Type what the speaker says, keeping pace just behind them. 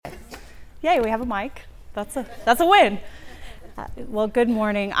Yay, we have a mic. That's a win. Well, good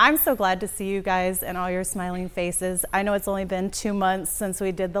morning. I'm so glad to see you guys and all your smiling faces. I know it's only been 2 months since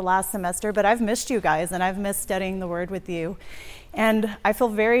we did the last semester, but I've missed you guys and I've missed studying the Word with you. And I feel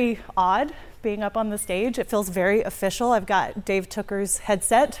very odd being up on the stage. It feels very official. I've got Dave Tooker's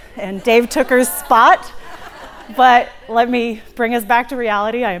headset and Dave Tooker's spot. But let me bring us back to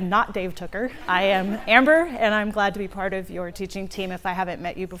reality. I am not Dave Tooker. I am Amber, and I'm glad to be part of your teaching team if I haven't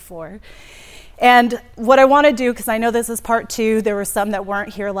met you before. And what I want to do, because I know this is part 2, there were some that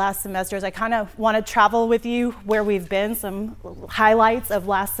weren't here last semester, is I kind of want to travel with you where we've been, some highlights of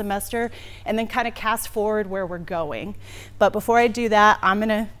last semester, and then kind of cast forward where we're going. But before I do that, I'm going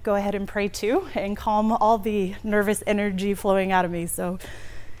to go ahead and pray too and calm all the nervous energy flowing out of me. So,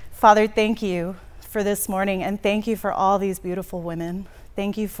 Father, thank you for this morning, and thank you for all these beautiful women.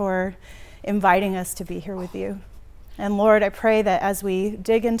 Thank you for inviting us to be here with you. And Lord, I pray that as we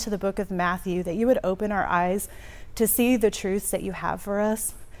dig into the book of Matthew, that you would open our eyes to see the truths that you have for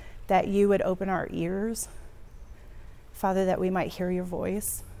us, that you would open our ears, Father, that we might hear your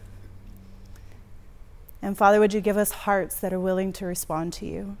voice. And Father, would you give us hearts that are willing to respond to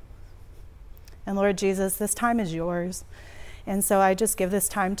you? And Lord Jesus, this time is yours. And so I just give this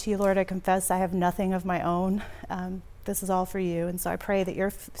time to you, Lord. I confess I have nothing of my own. This is all for you. And so I pray that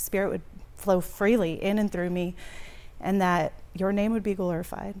your Spirit would flow freely in and through me, and that your name would be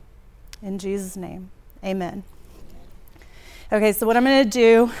glorified. In Jesus' name, amen. Okay, so what I'm going to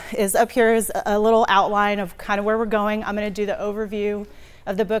do is up here is a little outline of kind of where we're going. I'm going to do the overview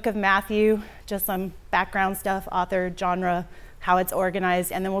of the book of Matthew, just some background stuff, author, genre, how it's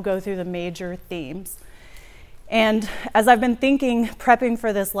organized, and then we'll go through the major themes. And as I've been thinking, prepping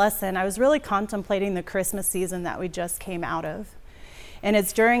for this lesson, I was really contemplating the Christmas season that we just came out of. And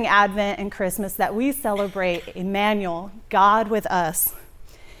it's during Advent and Christmas that we celebrate Emmanuel, God with us.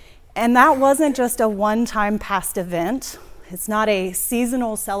 And that wasn't just a one-time past event. It's not a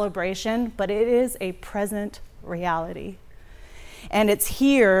seasonal celebration, but it is a present reality. And it's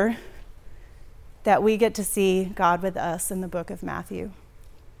here that we get to see God with us in the book of Matthew.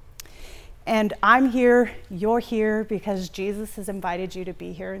 And I'm here, you're here, because Jesus has invited you to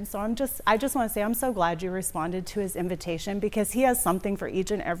be here. And so I just want to say I'm so glad you responded to his invitation, because he has something for each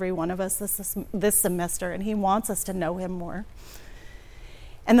and every one of us this semester, and he wants us to know him more.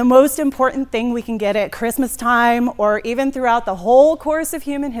 And the most important thing we can get at Christmas time, or even throughout the whole course of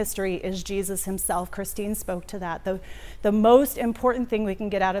human history, is Jesus himself. Christine spoke to that. The most important thing we can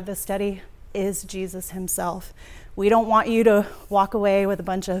get out of this study is Jesus himself. We don't want you to walk away with a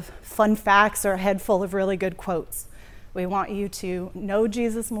bunch of fun facts or a head full of really good quotes. We want you to know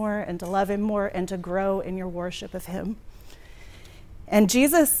Jesus more and to love him more and to grow in your worship of him. And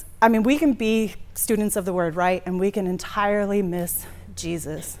Jesus, we can be students of the word, right? And we can entirely miss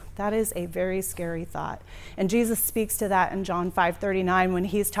Jesus. That is a very scary thought. And Jesus speaks to that in John 5:39 when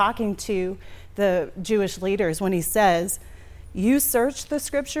he's talking to the Jewish leaders, when he says, "You search the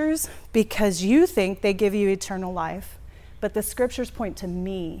scriptures because you think they give you eternal life, but the scriptures point to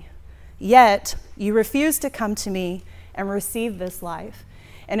me. Yet you refuse to come to me and receive this life."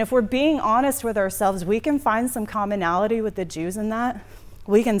 And if we're being honest with ourselves, we can find some commonality with the Jews in that.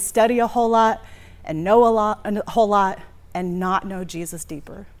 We can study a whole lot and know a whole lot and not know Jesus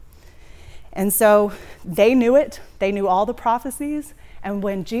deeper. And so they knew it. They knew all the prophecies. And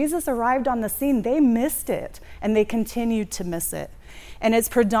when Jesus arrived on the scene, they missed it, and they continued to miss it. And it's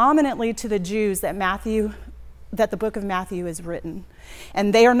predominantly to the Jews that the book of Matthew is written.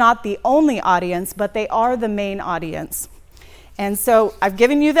 And they are not the only audience, but they are the main audience. And so I've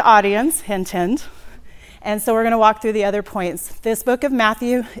given you the audience, hint, hint. And so we're going to walk through the other points. This book of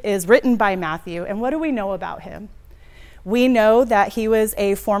Matthew is written by Matthew. And what do we know about him? We know that he was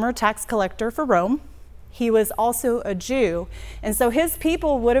a former tax collector for Rome. He was also a Jew, and so his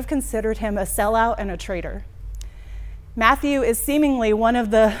people would have considered him a sellout and a traitor. Matthew is seemingly one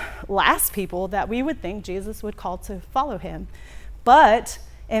of the last people that we would think Jesus would call to follow him. But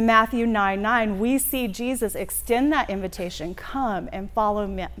in Matthew 9:9, we see Jesus extend that invitation, "Come and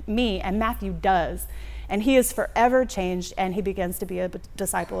follow me," and Matthew does. And he is forever changed, and he begins to be a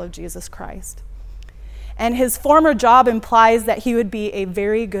disciple of Jesus Christ. And his former job implies that he would be a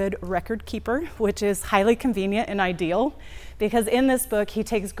very good record keeper, which is highly convenient and ideal, because in this book, he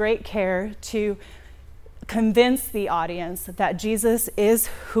takes great care to convince the audience that Jesus is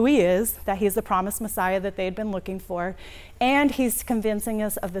who he is, that he's the promised Messiah that they'd been looking for, and he's convincing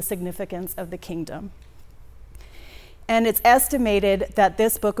us of the significance of the kingdom. And it's estimated that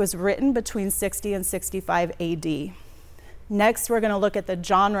this book was written between 60 and 65 AD. Next, we're going to look at the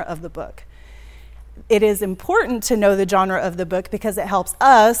genre of the book. it is important to know the genre of the book because it helps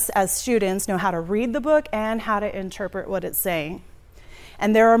us as students know how to read the book and how to interpret what it's saying.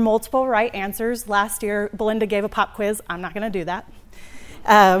 And there are multiple right answers. Last year, Belinda gave a pop quiz. I'm not going to do that.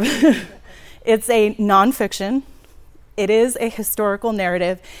 It's a nonfiction. It is a historical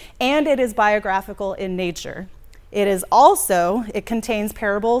narrative, and it is biographical in nature. It contains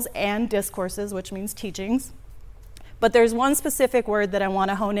parables and discourses, which means teachings. But there's one specific word that I want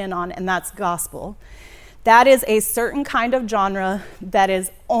to hone in on, and that's gospel. That is a certain kind of genre that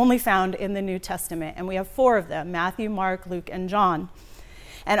is only found in the New Testament, and we have 4 of them: Matthew, Mark, Luke, and John.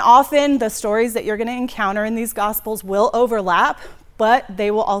 And often the stories that you're going to encounter in these gospels will overlap, but they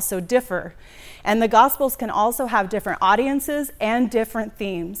will also differ. And the Gospels can also have different audiences and different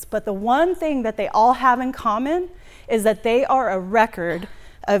themes. But the one thing that they all have in common is that they are a record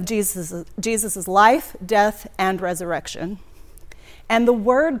of Jesus' life, death, and resurrection. And the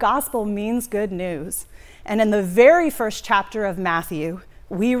word gospel means good news. And in the very first chapter of Matthew,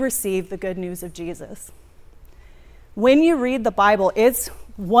 we receive the good news of Jesus. When you read the Bible, it's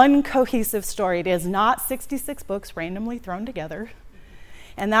one cohesive story. It is not 66 books randomly thrown together.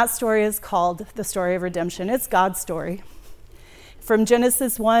 And that story is called the story of redemption. It's God's story. From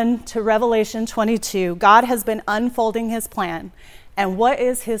Genesis 1 to Revelation 22, God has been unfolding his plan. And what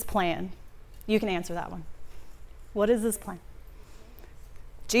is his plan? You can answer that one. What is his plan?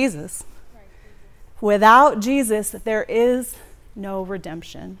 Jesus. Without Jesus, there is no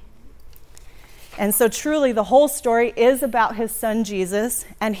redemption. And so truly, the whole story is about his son, Jesus,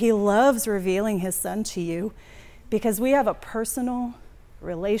 and he loves revealing his son to you because we have a personal,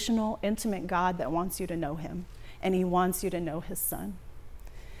 relational, intimate God that wants you to know him, and he wants you to know his son.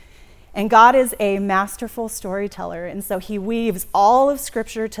 And God is a masterful storyteller, and so he weaves all of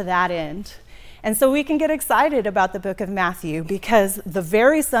Scripture to that end. And so we can get excited about the book of Matthew because the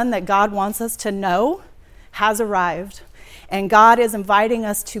very son that God wants us to know has arrived, and God is inviting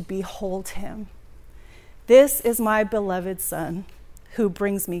us to behold him. This is my beloved son who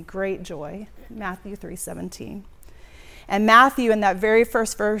brings me great joy, Matthew 3:17. And Matthew, in that very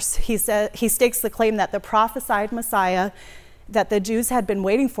first verse, he stakes the claim that the prophesied Messiah that the Jews had been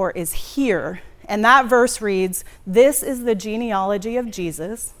waiting for is here. And that verse reads, "This is the genealogy of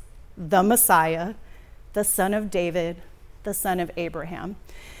Jesus, the Messiah, the son of David, the son of Abraham."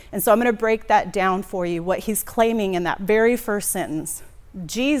 And so I'm going to break that down for you, what he's claiming in that very first sentence.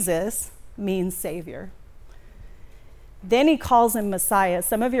 Jesus means Savior. Then he calls him Messiah.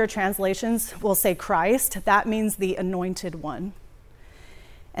 Some of your translations will say Christ. That means the anointed one.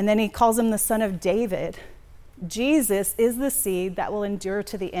 And then he calls him the son of David. Jesus is the seed that will endure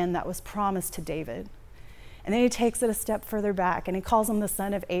to the end that was promised to David. And then he takes it a step further back and he calls him the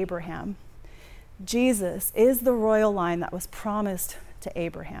son of Abraham. Jesus is the royal line that was promised to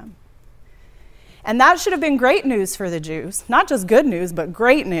Abraham. And that should have been great news for the Jews. Not just good news, but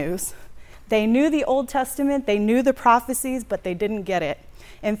great news. They knew the Old Testament, they knew the prophecies, but they didn't get it.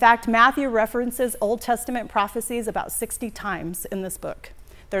 In fact, Matthew references Old Testament prophecies about 60 times in this book.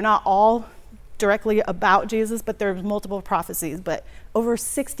 They're not all directly about Jesus, but there's multiple prophecies, but over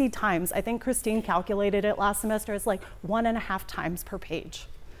 60 times. I think Christine calculated it last semester. It's like 1.5 times per page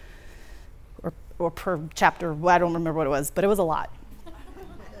or per chapter. Well, I don't remember what it was, but it was a lot.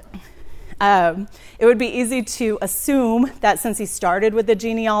 It would be easy to assume that since he started with the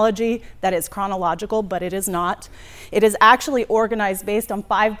genealogy, that it's chronological, but it is not. It is actually organized based on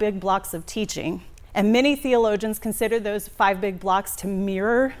 5 big blocks of teaching. And many theologians consider those 5 big blocks to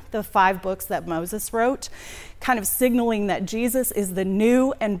mirror the 5 books that Moses wrote, kind of signaling that Jesus is the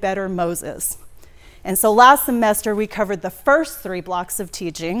new and better Moses. And so last semester, we covered the first 3 blocks of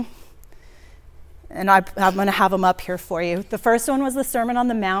teaching. And I'm going to have them up here for you. The first one was the Sermon on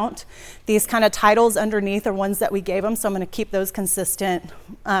the Mount. These kind of titles underneath are ones that we gave them, so I'm going to keep those consistent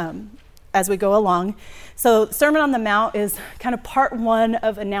as we go along. So Sermon on the Mount is kind of part 1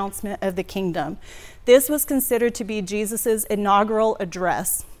 of announcement of the kingdom. This was considered to be Jesus' inaugural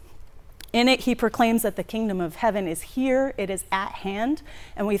address. In it, he proclaims that the kingdom of heaven is here, it is at hand,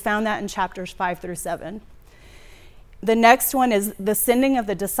 and we found that in chapters 5 through 7. The next one is the sending of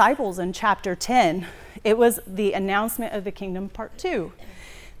the disciples in chapter 10. It was the announcement of the kingdom, part 2.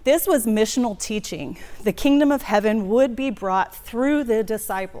 This was missional teaching. The kingdom of heaven would be brought through the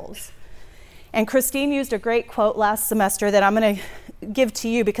disciples. And Christine used a great quote last semester that I'm going to give to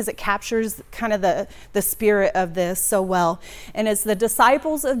you because it captures kind of the spirit of this so well. And it's the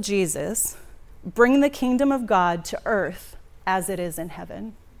disciples of Jesus bring the kingdom of God to earth as it is in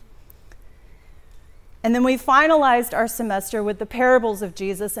heaven. And then we finalized our semester with the parables of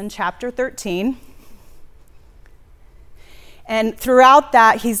Jesus in chapter 13. And throughout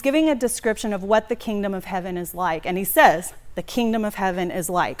that, he's giving a description of what the kingdom of heaven is like. And he says, the kingdom of heaven is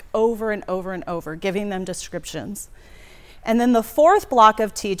like, over and over and over, giving them descriptions. And then the fourth block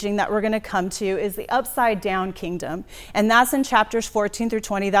of teaching that we're going to come to is the upside down kingdom. And that's in chapters 14 through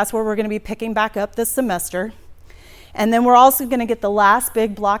 20. That's where we're going to be picking back up this semester. And then we're also going to get the last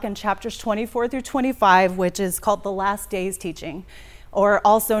big block in chapters 24 through 25, which is called the last days teaching, or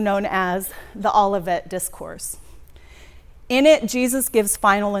also known as the Olivet Discourse. In it, Jesus gives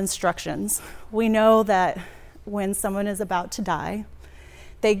final instructions. We know that when someone is about to die,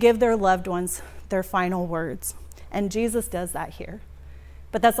 they give their loved ones their final words. And Jesus does that here.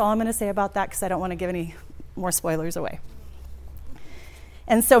 But that's all I'm going to say about that because I don't want to give any more spoilers away.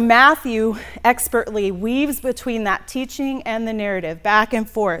 And so Matthew expertly weaves between that teaching and the narrative, back and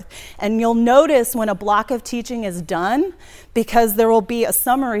forth. And you'll notice when a block of teaching is done, because there will be a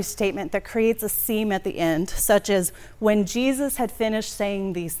summary statement that creates a seam at the end, such as, when Jesus had finished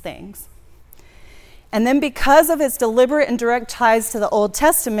saying these things. And then because of its deliberate and direct ties to the Old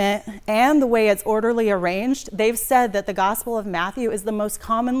Testament and the way it's orderly arranged, they've said that the Gospel of Matthew is the most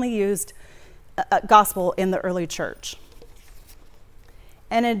commonly used gospel in the early church.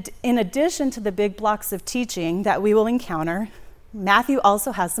 And in addition to the big blocks of teaching that we will encounter, Matthew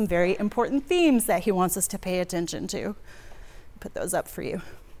also has some very important themes that he wants us to pay attention to. Put those up for you.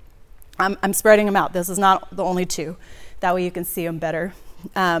 I'm spreading them out. This is not the only two. That way you can see them better.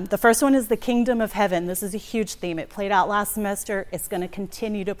 The first one is the kingdom of heaven. This is a huge theme. It played out last semester. It's going to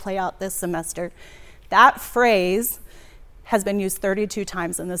continue to play out this semester. That phrase has been used 32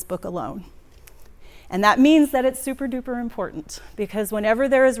 times in this book alone. And that means that it's super duper important, because whenever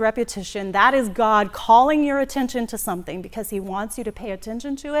there is repetition, that is God calling your attention to something because he wants you to pay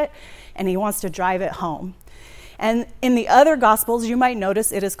attention to it and he wants to drive it home. And in the other gospels, you might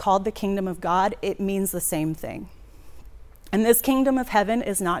notice it is called the kingdom of God. It means the same thing. And this kingdom of heaven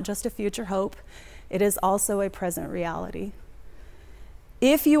is not just a future hope, it is also a present reality.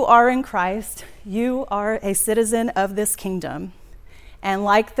 If you are in Christ, you are a citizen of this kingdom. And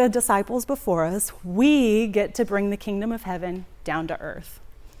like the disciples before us, we get to bring the kingdom of heaven down to earth.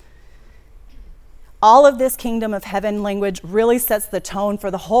 All of this kingdom of heaven language really sets the tone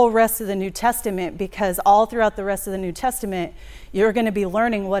for the whole rest of the New Testament, because all throughout the rest of the New Testament, you're going to be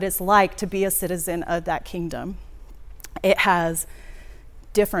learning what it's like to be a citizen of that kingdom. It has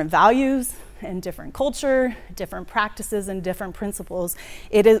different values and different culture, different practices and different principles.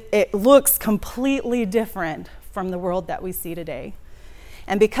 It looks completely different from the world that we see today.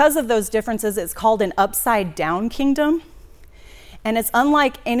 And because of those differences, it's called an upside down kingdom. And it's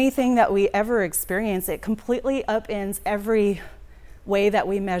unlike anything that we ever experience. It completely upends every way that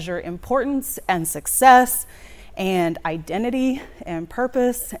we measure importance and success and identity and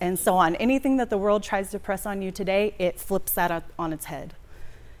purpose and so on. Anything that the world tries to press on you today, it flips that on its head.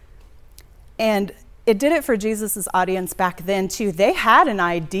 And it did it for Jesus' audience back then too. They had an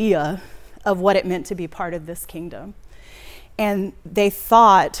idea of what it meant to be part of this kingdom. And they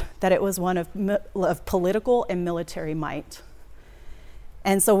thought that it was one of political and military might.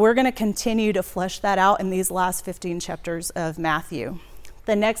 And so we're going to continue to flesh that out in these last 15 chapters of Matthew.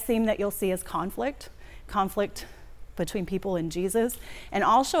 The next theme that you'll see is conflict between people and Jesus, and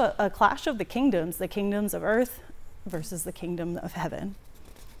also a clash of the kingdoms of earth versus the kingdom of heaven.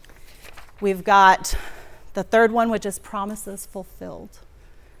 We've got the third one, which is promises fulfilled.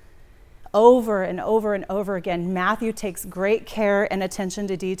 Over and over and over again, Matthew takes great care and attention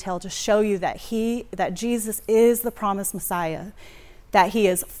to detail to show you that Jesus is the promised Messiah, that he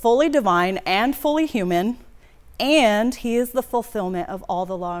is fully divine and fully human, and he is the fulfillment of all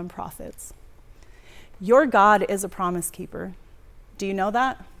the law and prophets. Your God is a promise keeper. Do you know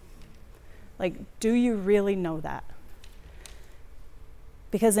that? Do you really know that?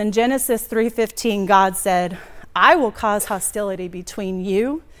 Because in Genesis 3:15, God said, I will cause hostility between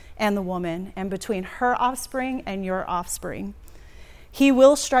you and the woman, and between her offspring and your offspring. He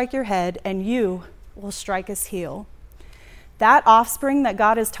will strike your head, and you will strike his heel. That offspring that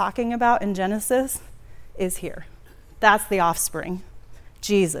God is talking about in Genesis is here. That's the offspring,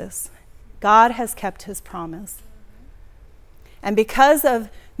 Jesus. God has kept his promise. And because of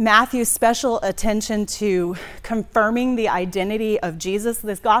Matthew's special attention to confirming the identity of Jesus,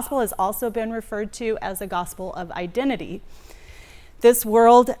 this gospel has also been referred to as a gospel of identity. This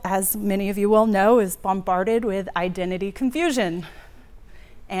world, as many of you will know, is bombarded with identity confusion.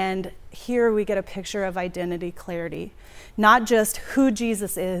 And here we get a picture of identity clarity. Not just who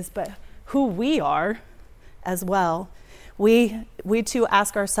Jesus is, but who we are as well. We too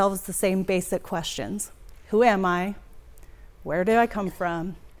ask ourselves the same basic questions. Who am I? Where did I come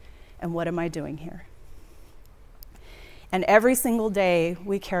from? And what am I doing here? And every single day,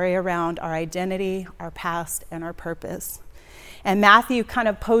 we carry around our identity, our past, and our purpose. And Matthew kind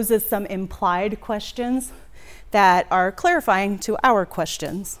of poses some implied questions that are clarifying to our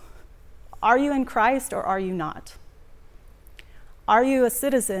questions. Are you in Christ or are you not? Are you a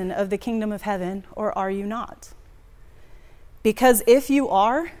citizen of the kingdom of heaven or are you not? Because if you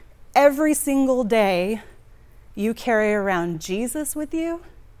are, every single day you carry around Jesus with you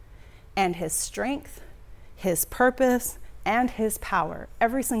and his strength, his purpose, and his power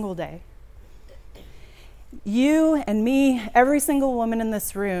every single day. You and me, every single woman in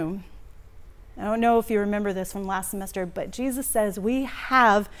this room, I don't know if you remember this from last semester, but Jesus says we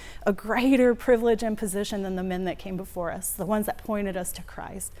have a greater privilege and position than the men that came before us, the ones that pointed us to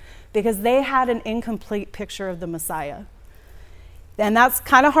Christ, because they had an incomplete picture of the Messiah. And that's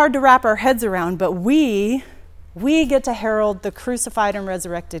kind of hard to wrap our heads around, but we get to herald the crucified and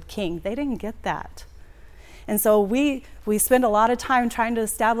resurrected King. They didn't get that. And so we spend a lot of time trying to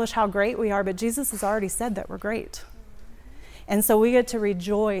establish how great we are, but Jesus has already said that we're great. And so we get to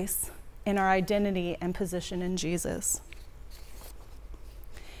rejoice in our identity and position in Jesus.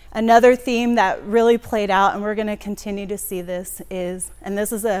 Another theme that really played out, and we're going to continue to see this, is, and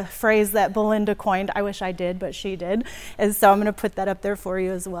this is a phrase that Belinda coined, I wish I did, but she did, and so I'm going to put that up there for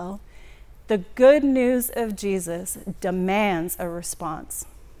you as well. The good news of Jesus demands a response.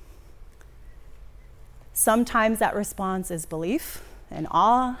 Sometimes that response is belief and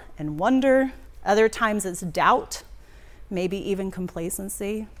awe and wonder. Other times it's doubt, maybe even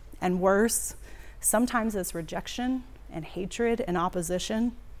complacency. And worse, sometimes it's rejection and hatred and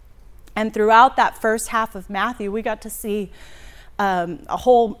opposition. And throughout that first half of Matthew, we got to see a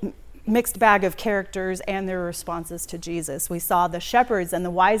whole mixed bag of characters and their responses to Jesus. We saw the shepherds and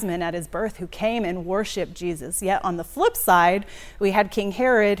the wise men at his birth who came and worshiped Jesus. Yet on the flip side, we had King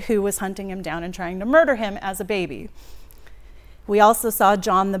Herod who was hunting him down and trying to murder him as a baby. We also saw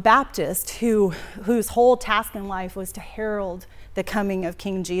John the Baptist, whose whole task in life was to herald the coming of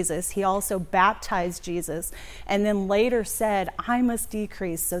King Jesus. He also baptized Jesus and then later said, I must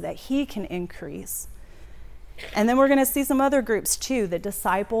decrease so that he can increase. And then we're going to see some other groups too, the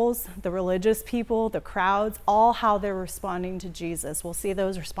disciples, the religious people, the crowds, all how they're responding to Jesus. We'll see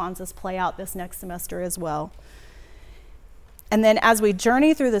those responses play out this next semester as well. And then as we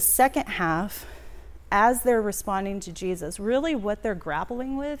journey through the second half, as they're responding to Jesus, really what they're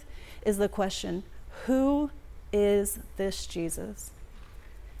grappling with is the question, who is this Jesus?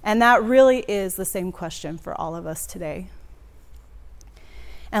 And that really is the same question for all of us today.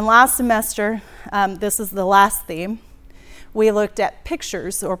 And last semester, this is the last theme, we looked at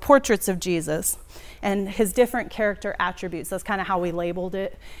pictures or portraits of Jesus and his different character attributes. That's kind of how we labeled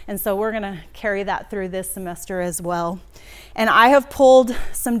it. And so we're going to carry that through this semester as well. And I have pulled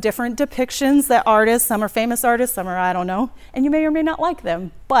some different depictions that artists, some are famous artists, some are I don't know, and you may or may not like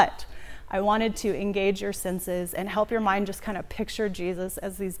them, but I wanted to engage your senses and help your mind just kind of picture Jesus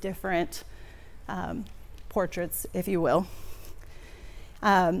as these different portraits, if you will.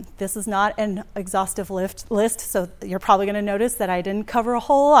 This is not an exhaustive list, so you're probably going to notice that I didn't cover a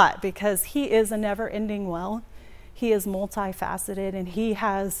whole lot because he is a never-ending well. He is multifaceted, and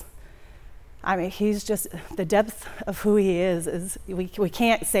he's just, the depth of who he is we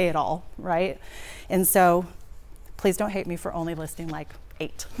can't say it all, right? And so please don't hate me for only listing like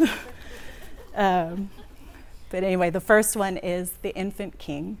 8. But anyway, the first one is the infant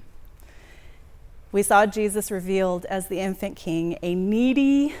king. We saw Jesus revealed as the infant king, a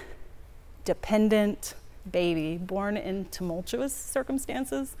needy, dependent baby born in tumultuous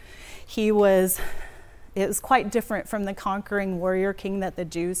circumstances. It was quite different from the conquering warrior king that the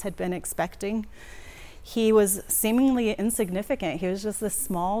Jews had been expecting. He was seemingly insignificant. He was just this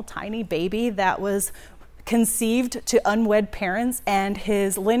small, tiny baby that was conceived to unwed parents, and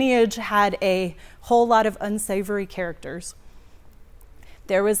his lineage had a whole lot of unsavory characters.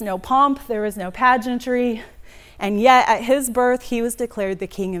 There was no pomp, there was no pageantry, and yet at his birth he was declared the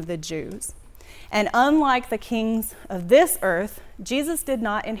King of the Jews. And unlike the kings of this earth, Jesus did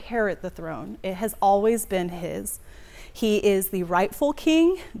not inherit the throne. It has always been his. He is the rightful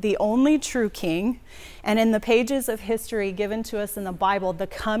king, the only true king, and in the pages of history given to us in the Bible, the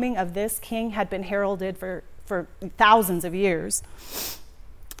coming of this king had been heralded for thousands of years.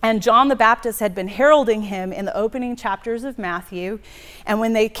 And John the Baptist had been heralding him in the opening chapters of Matthew. And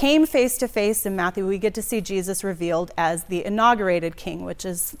when they came face to face in Matthew, we get to see Jesus revealed as the inaugurated king, which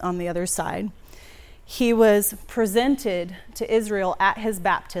is on the other side. He was presented to Israel at his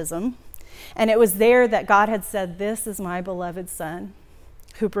baptism. And it was there that God had said, "This is my beloved son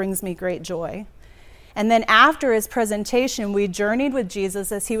who brings me great joy." And then after his presentation, we journeyed with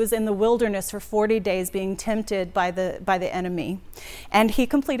Jesus as he was in the wilderness for 40 days being tempted by the enemy. And he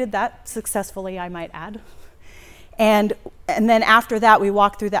completed that successfully, I might add. And then after that, we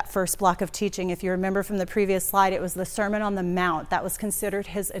walked through that first block of teaching. If you remember from the previous slide, it was the Sermon on the Mount. That was considered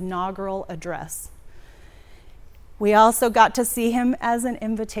his inaugural address. We also got to see him as an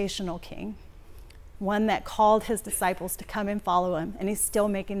invitational king, one that called his disciples to come and follow him. And he's still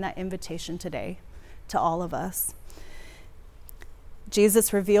making that invitation today to all of us.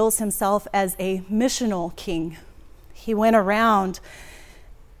 Jesus reveals himself as a missional king. He went around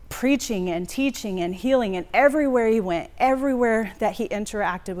preaching and teaching and healing, and everywhere he went, everywhere that he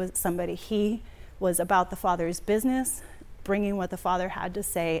interacted with somebody, he was about the Father's business, bringing what the Father had to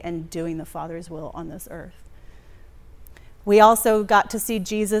say and doing the Father's will on this earth. We also got to see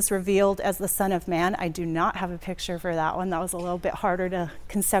Jesus revealed as the Son of Man. I do not have a picture for that one. That was a little bit harder to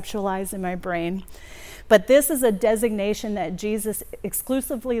conceptualize in my brain. But this is a designation that Jesus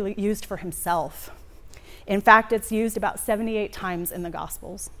exclusively used for himself. In fact, it's used about 78 times in the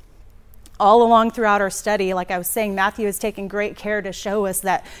Gospels. All along throughout our study, like I was saying, Matthew is taking great care to show us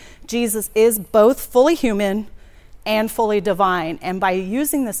that Jesus is both fully human and fully divine. And by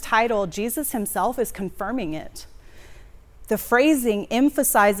using this title, Jesus himself is confirming it. The phrasing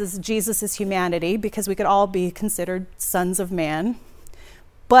emphasizes Jesus' humanity because we could all be considered sons of man,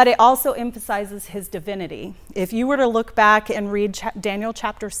 but it also emphasizes his divinity. If you were to look back and read Daniel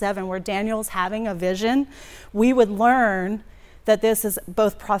chapter 7, where Daniel's having a vision, we would learn that this is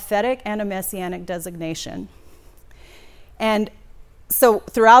both prophetic and a messianic designation. And so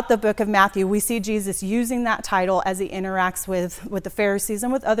throughout the book of Matthew, we see Jesus using that title as he interacts with the Pharisees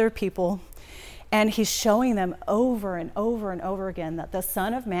and with other people. And he's showing them over and over and over again that the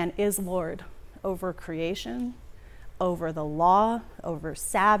Son of Man is Lord over creation, over the law, over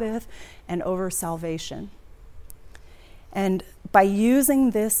Sabbath, and over salvation. And by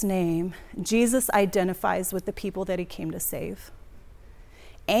using this name, Jesus identifies with the people that he came to save.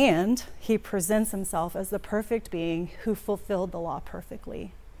 And he presents himself as the perfect being who fulfilled the law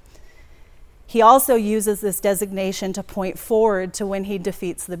perfectly. He also uses this designation to point forward to when he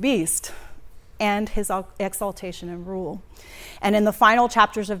defeats the beast and his exaltation and rule. And in the final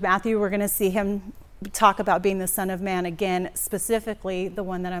chapters of Matthew, we're going to see him talk about being the Son of Man again. Specifically, the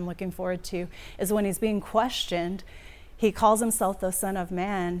one that I'm looking forward to is when he's being questioned. He calls himself the Son of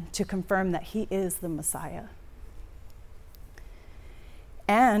Man to confirm that he is the Messiah.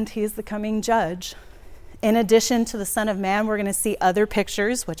 And he's the coming judge. In addition to the Son of Man, we're going to see other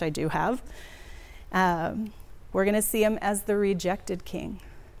pictures, which I do have. We're going to see him as the rejected king,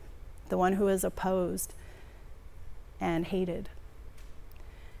 the one who is opposed and hated.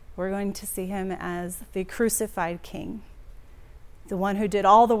 We're going to see him as the crucified king, the one who did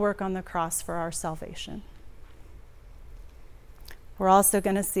all the work on the cross for our salvation. We're also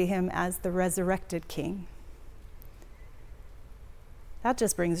going to see him as the resurrected king. That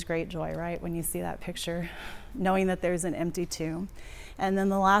just brings great joy, right, when you see that picture, knowing that there's an empty tomb. And then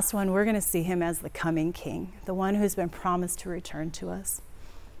the last one, we're going to see him as the coming king, the one who's been promised to return to us.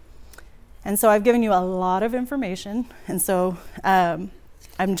 And so I've given you a lot of information, and so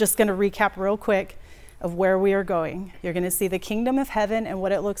I'm just going to recap real quick of where we are going. You're going to see the kingdom of heaven and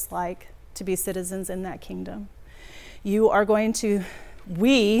what it looks like to be citizens in that kingdom. You are going to,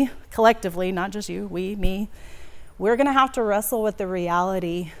 we collectively, not just you, we, me, we're going to have to wrestle with the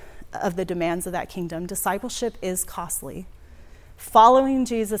reality of the demands of that kingdom. Discipleship is costly. Following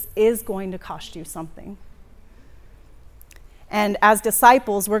Jesus is going to cost you something. And as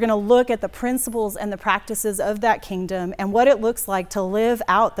disciples, we're going to look at the principles and the practices of that kingdom and what it looks like to live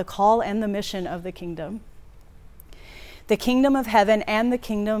out the call and the mission of the kingdom. The kingdom of heaven and the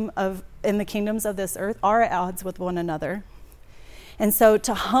kingdoms of this earth are at odds with one another. And so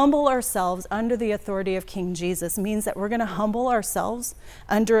to humble ourselves under the authority of King Jesus means that we're going to humble ourselves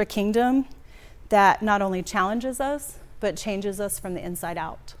under a kingdom that not only challenges us, but changes us from the inside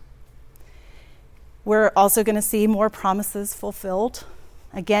out. We're also going to see more promises fulfilled.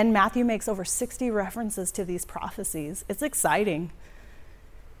 Again, Matthew makes over 60 references to these prophecies. It's exciting.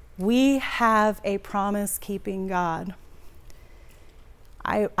 We have a promise-keeping God.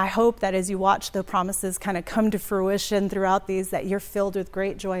 I hope that as you watch the promises kind of come to fruition throughout these, that you're filled with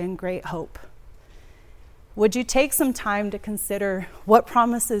great joy and great hope. Would you take some time to consider what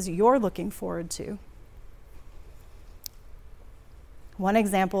promises you're looking forward to? One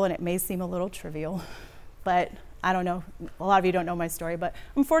example, and it may seem a little trivial, but I don't know, a lot of you don't know my story, but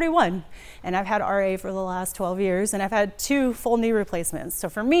I'm 41, and I've had RA for the last 12 years, and I've had 2 full knee replacements. So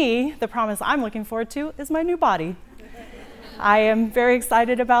for me, the promise I'm looking forward to is my new body. I am very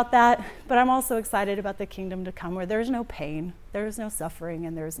excited about that, but I'm also excited about the kingdom to come where there's no pain, there is no suffering,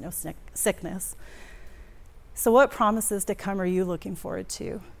 and there is no sickness. So what promises to come are you looking forward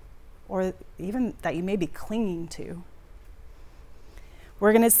to, or even that you may be clinging to?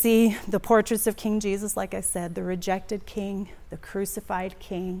 We're going to see the portraits of King Jesus, like I said, the rejected king, the crucified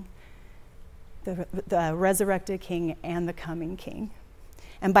king, the resurrected king, and the coming king.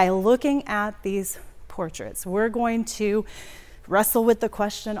 And by looking at these portraits, we're going to wrestle with the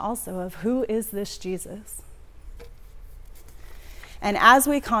question also of who is this Jesus? And as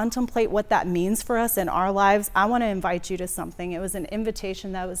we contemplate what that means for us in our lives, I want to invite you to something. It was an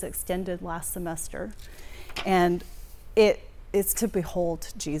invitation that was extended last semester, and it is to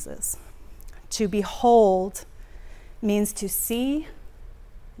behold Jesus. To behold means to see,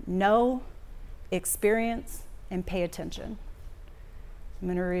 know, experience, and pay attention. I'm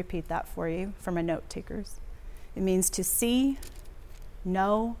going to repeat that for you for my note takers. It means to see,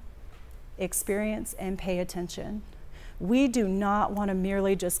 know, experience, and pay attention. We do not want to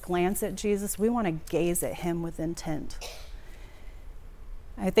merely just glance at Jesus. We want to gaze at him with intent.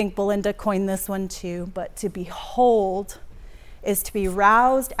 I think Belinda coined this one too, but to behold is to be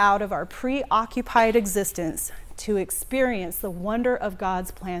roused out of our preoccupied existence to experience the wonder of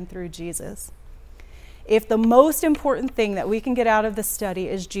God's plan through Jesus. If the most important thing that we can get out of this study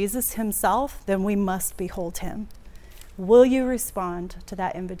is Jesus himself, then we must behold him. Will you respond to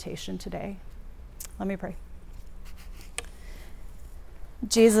that invitation today? Let me pray.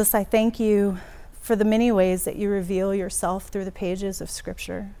 Jesus, I thank you for the many ways that you reveal yourself through the pages of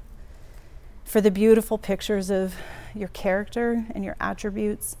Scripture, for the beautiful pictures of your character and your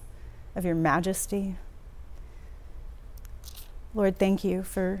attributes, of your majesty. Lord, thank you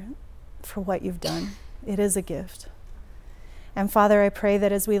for what you've done. It is a gift. And Father, I pray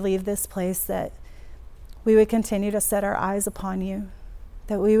that as we leave this place, that we would continue to set our eyes upon you,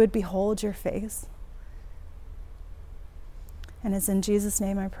 that we would behold your face. And it's in Jesus'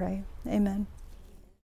 name I pray. Amen.